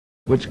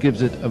which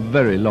gives it a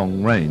very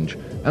long range,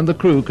 and the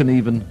crew can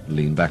even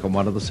lean back on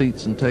one of the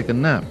seats and take a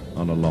nap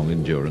on a long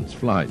endurance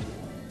flight.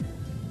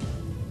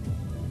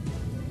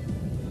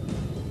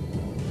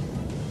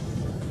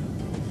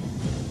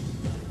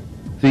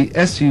 The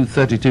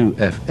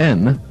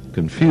Su-32FN,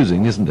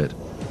 confusing, isn't it?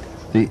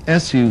 The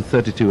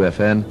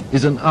Su-32FN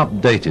is an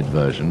updated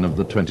version of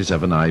the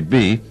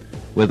 27IB,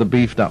 with a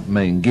beefed-up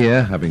main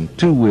gear having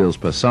 2 wheels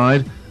per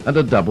side and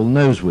a double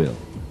nose wheel.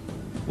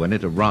 When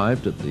it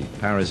arrived at the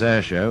Paris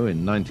Air Show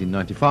in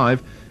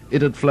 1995,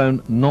 it had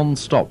flown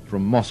non-stop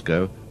from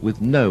Moscow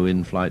with no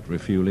in-flight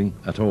refueling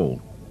at all.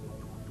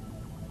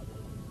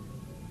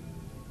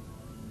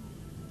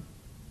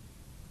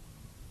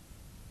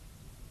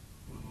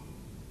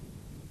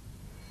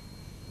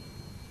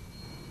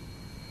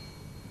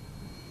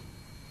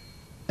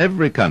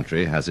 Every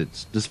country has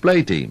its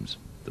display teams,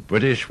 the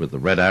British with the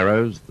red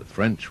arrows, the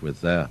French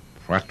with their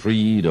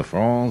Patrie de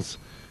France.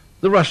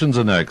 The Russians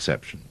are no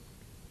exception.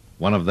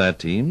 One of their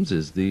teams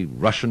is the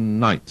Russian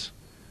Knights.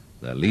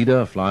 Their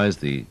leader flies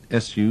the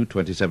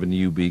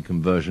Su-27UB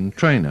conversion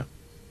trainer.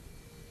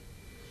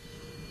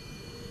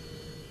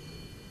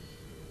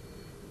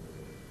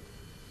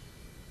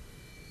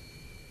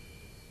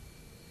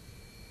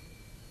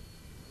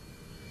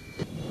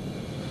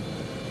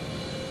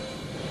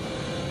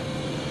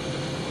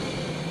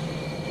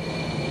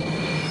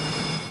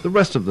 The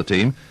rest of the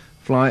team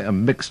fly a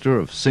mixture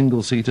of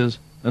single-seaters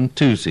and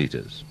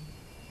two-seaters.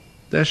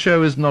 Their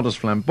show is not as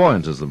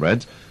flamboyant as the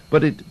Reds,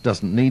 but it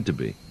doesn't need to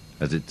be,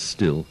 as it's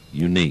still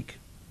unique.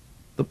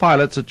 The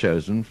pilots are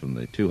chosen from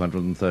the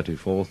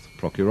 234th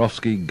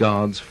Prokhorovsky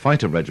Guards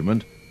Fighter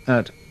Regiment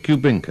at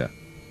Kubinka.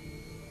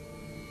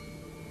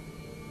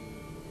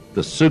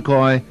 The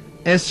Sukhoi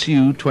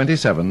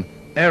Su-27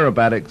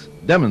 Aerobatics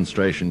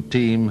Demonstration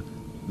Team,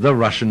 the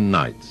Russian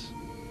Knights.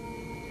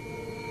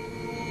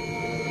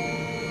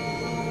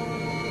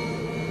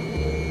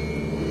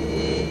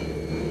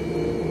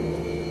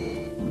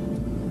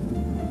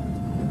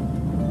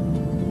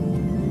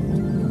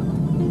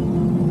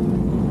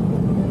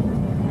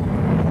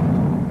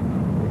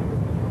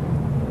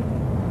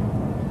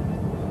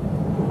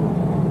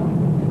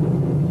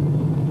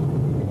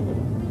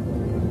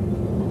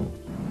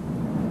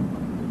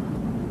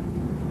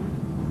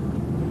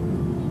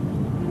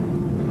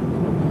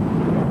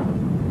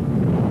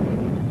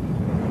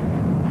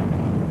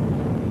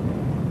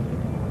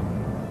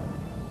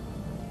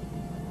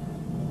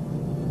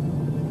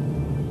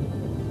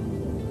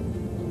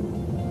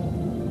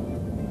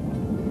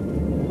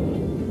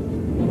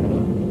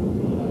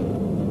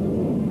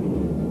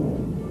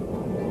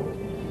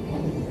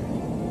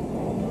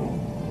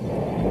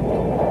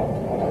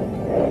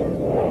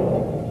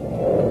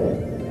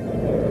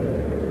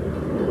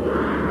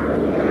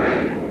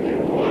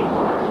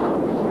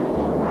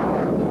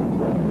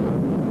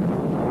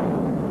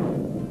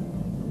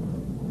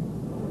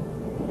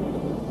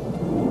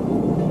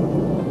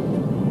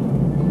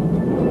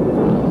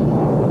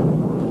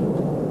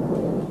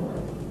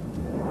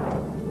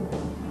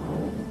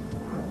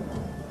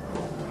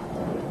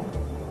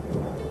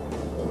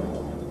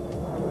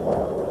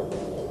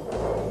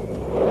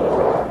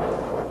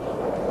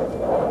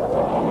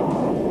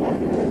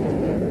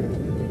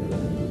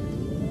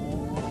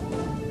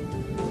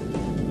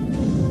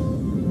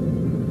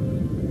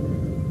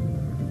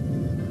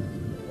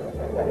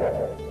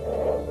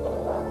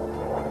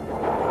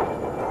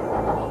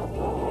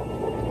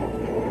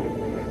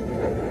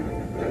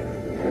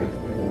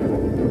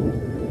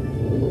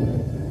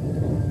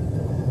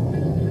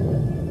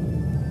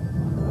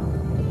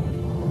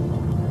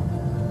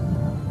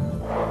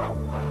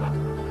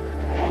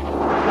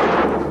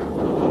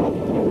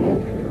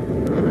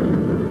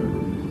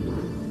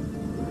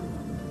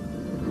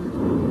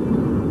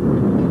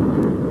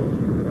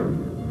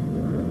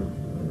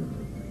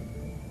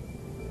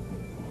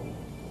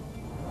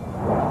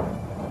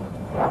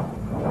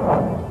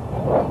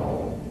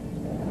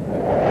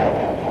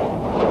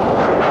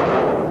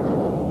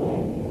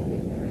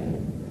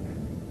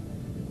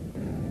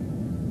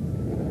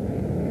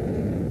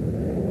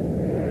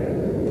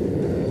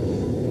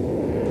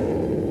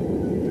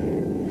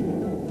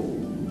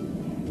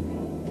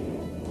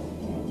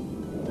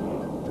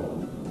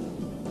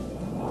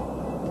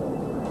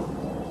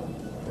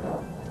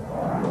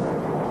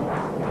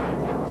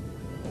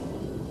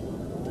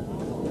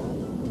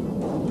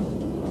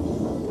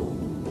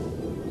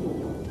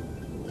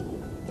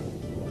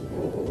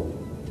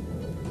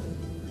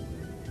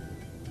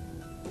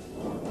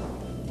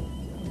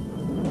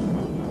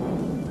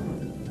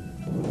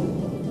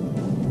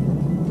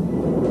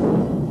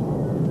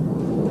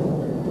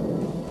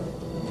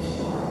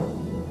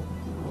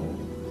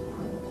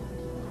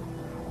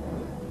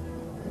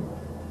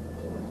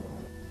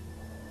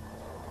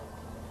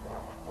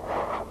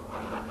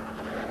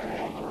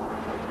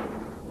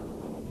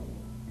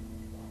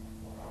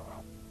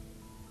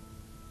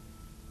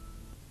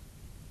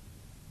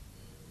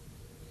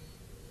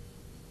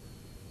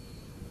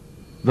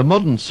 The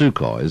modern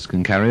Sukhois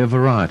can carry a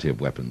variety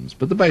of weapons,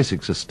 but the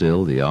basics are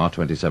still the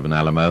R-27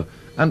 Alamo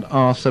and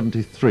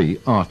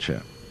R-73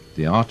 Archer.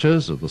 The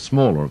Archers are the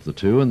smaller of the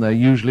two, and they're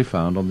usually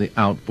found on the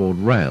outboard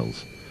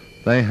rails.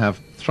 They have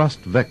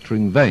thrust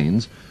vectoring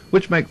vanes,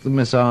 which make the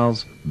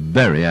missiles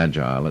very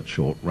agile at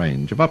short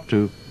range of up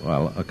to,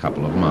 well, a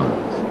couple of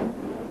miles.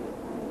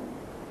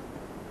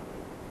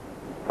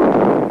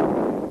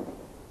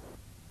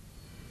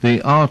 The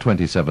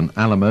R-27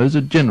 Alamos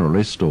are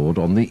generally stored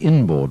on the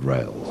inboard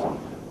rails.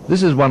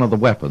 This is one of the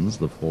weapons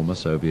the former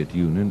Soviet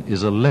Union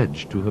is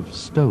alleged to have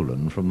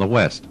stolen from the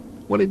West.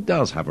 Well, it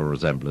does have a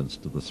resemblance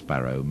to the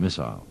Sparrow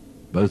missile.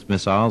 Both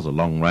missiles are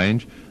long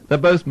range. They're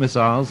both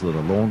missiles that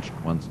are launched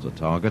once the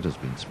target has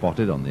been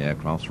spotted on the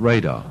aircraft's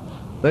radar.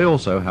 They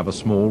also have a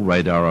small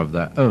radar of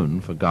their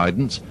own for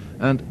guidance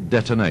and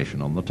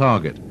detonation on the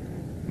target.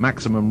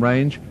 Maximum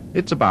range,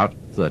 it's about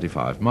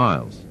 35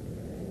 miles.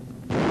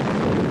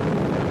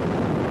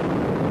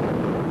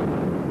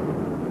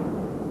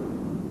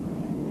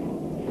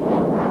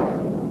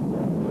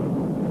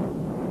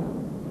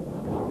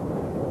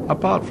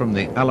 Apart from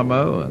the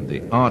Alamo and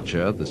the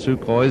Archer, the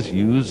Sukhois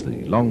use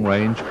the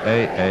long-range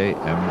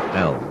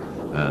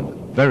AAML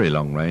and very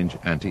long-range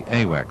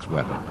anti-AWACS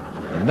weapon.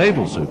 The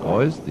naval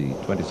Sukhois, the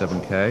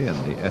 27K and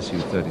the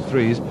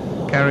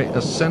Su-33s, carry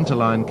a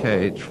centerline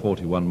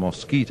KH-41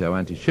 Mosquito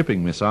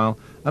anti-shipping missile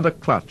and a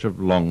clutch of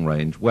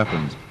long-range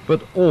weapons,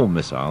 but all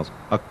missiles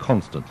are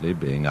constantly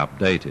being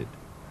updated.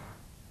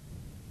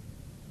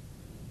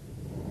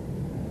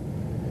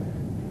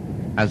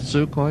 As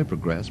Sukhoi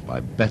progress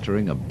by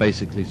bettering a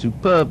basically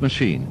superb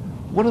machine,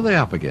 what are they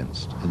up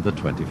against in the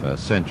 21st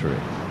century?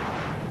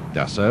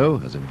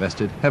 Dassault has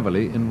invested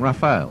heavily in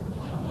Rafale.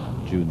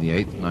 June the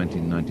 8th,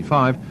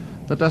 1995,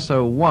 the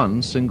Dassault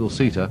 1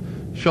 single-seater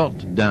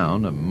shot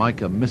down a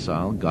Mica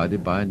missile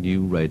guided by a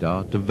new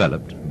radar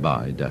developed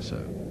by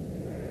Dassault.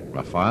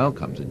 Rafale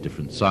comes in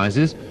different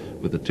sizes,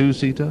 with a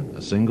two-seater,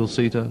 a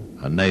single-seater,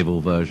 a naval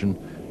version,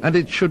 and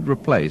it should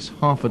replace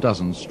half a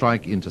dozen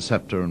strike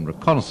interceptor and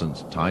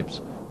reconnaissance types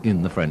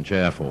in the French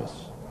Air Force.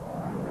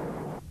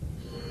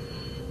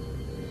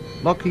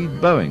 Lockheed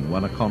Boeing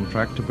won a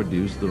contract to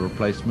produce the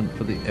replacement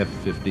for the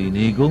F-15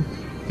 Eagle,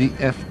 the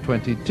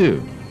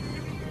F-22.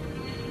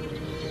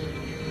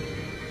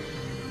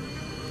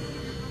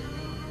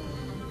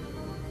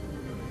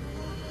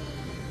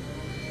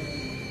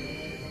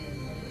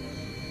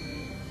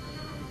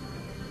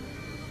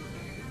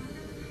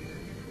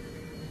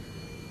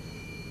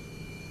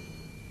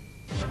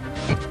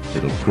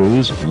 It'll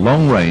cruise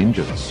long range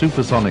at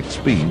supersonic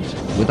speeds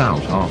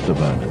without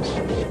afterburners.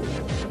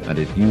 And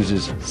it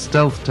uses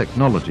stealth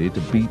technology to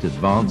beat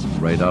advanced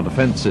radar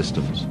defense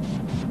systems.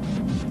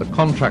 The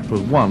contract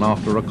was won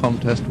after a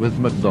contest with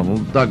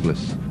McDonnell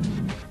Douglas.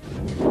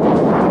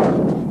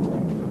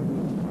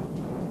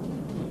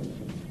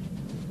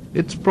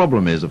 Its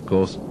problem is, of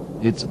course,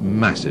 its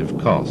massive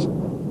cost.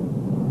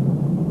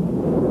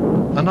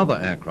 Another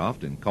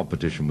aircraft in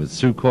competition with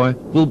Sukhoi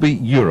will be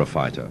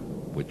Eurofighter,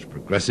 which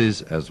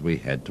progresses as we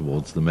head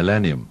towards the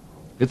millennium.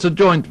 It's a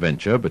joint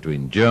venture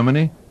between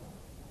Germany,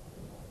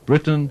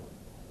 Britain,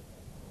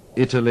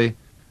 Italy,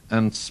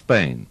 and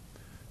Spain,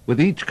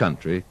 with each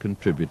country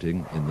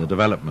contributing in the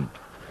development.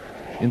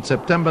 In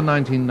September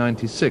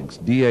 1996,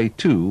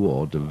 DA-2,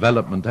 or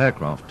Development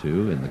Aircraft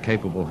 2, in the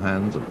capable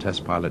hands of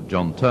test pilot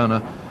John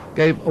Turner,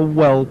 gave a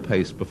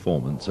well-paced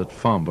performance at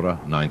Farnborough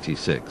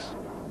 96.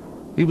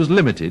 He was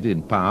limited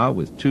in power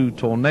with 2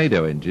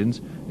 Tornado engines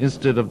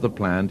instead of the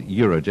planned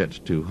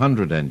Eurojet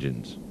 200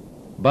 engines.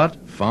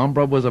 But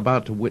Farnborough was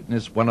about to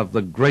witness one of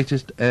the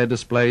greatest air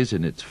displays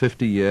in its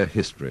 50-year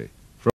history.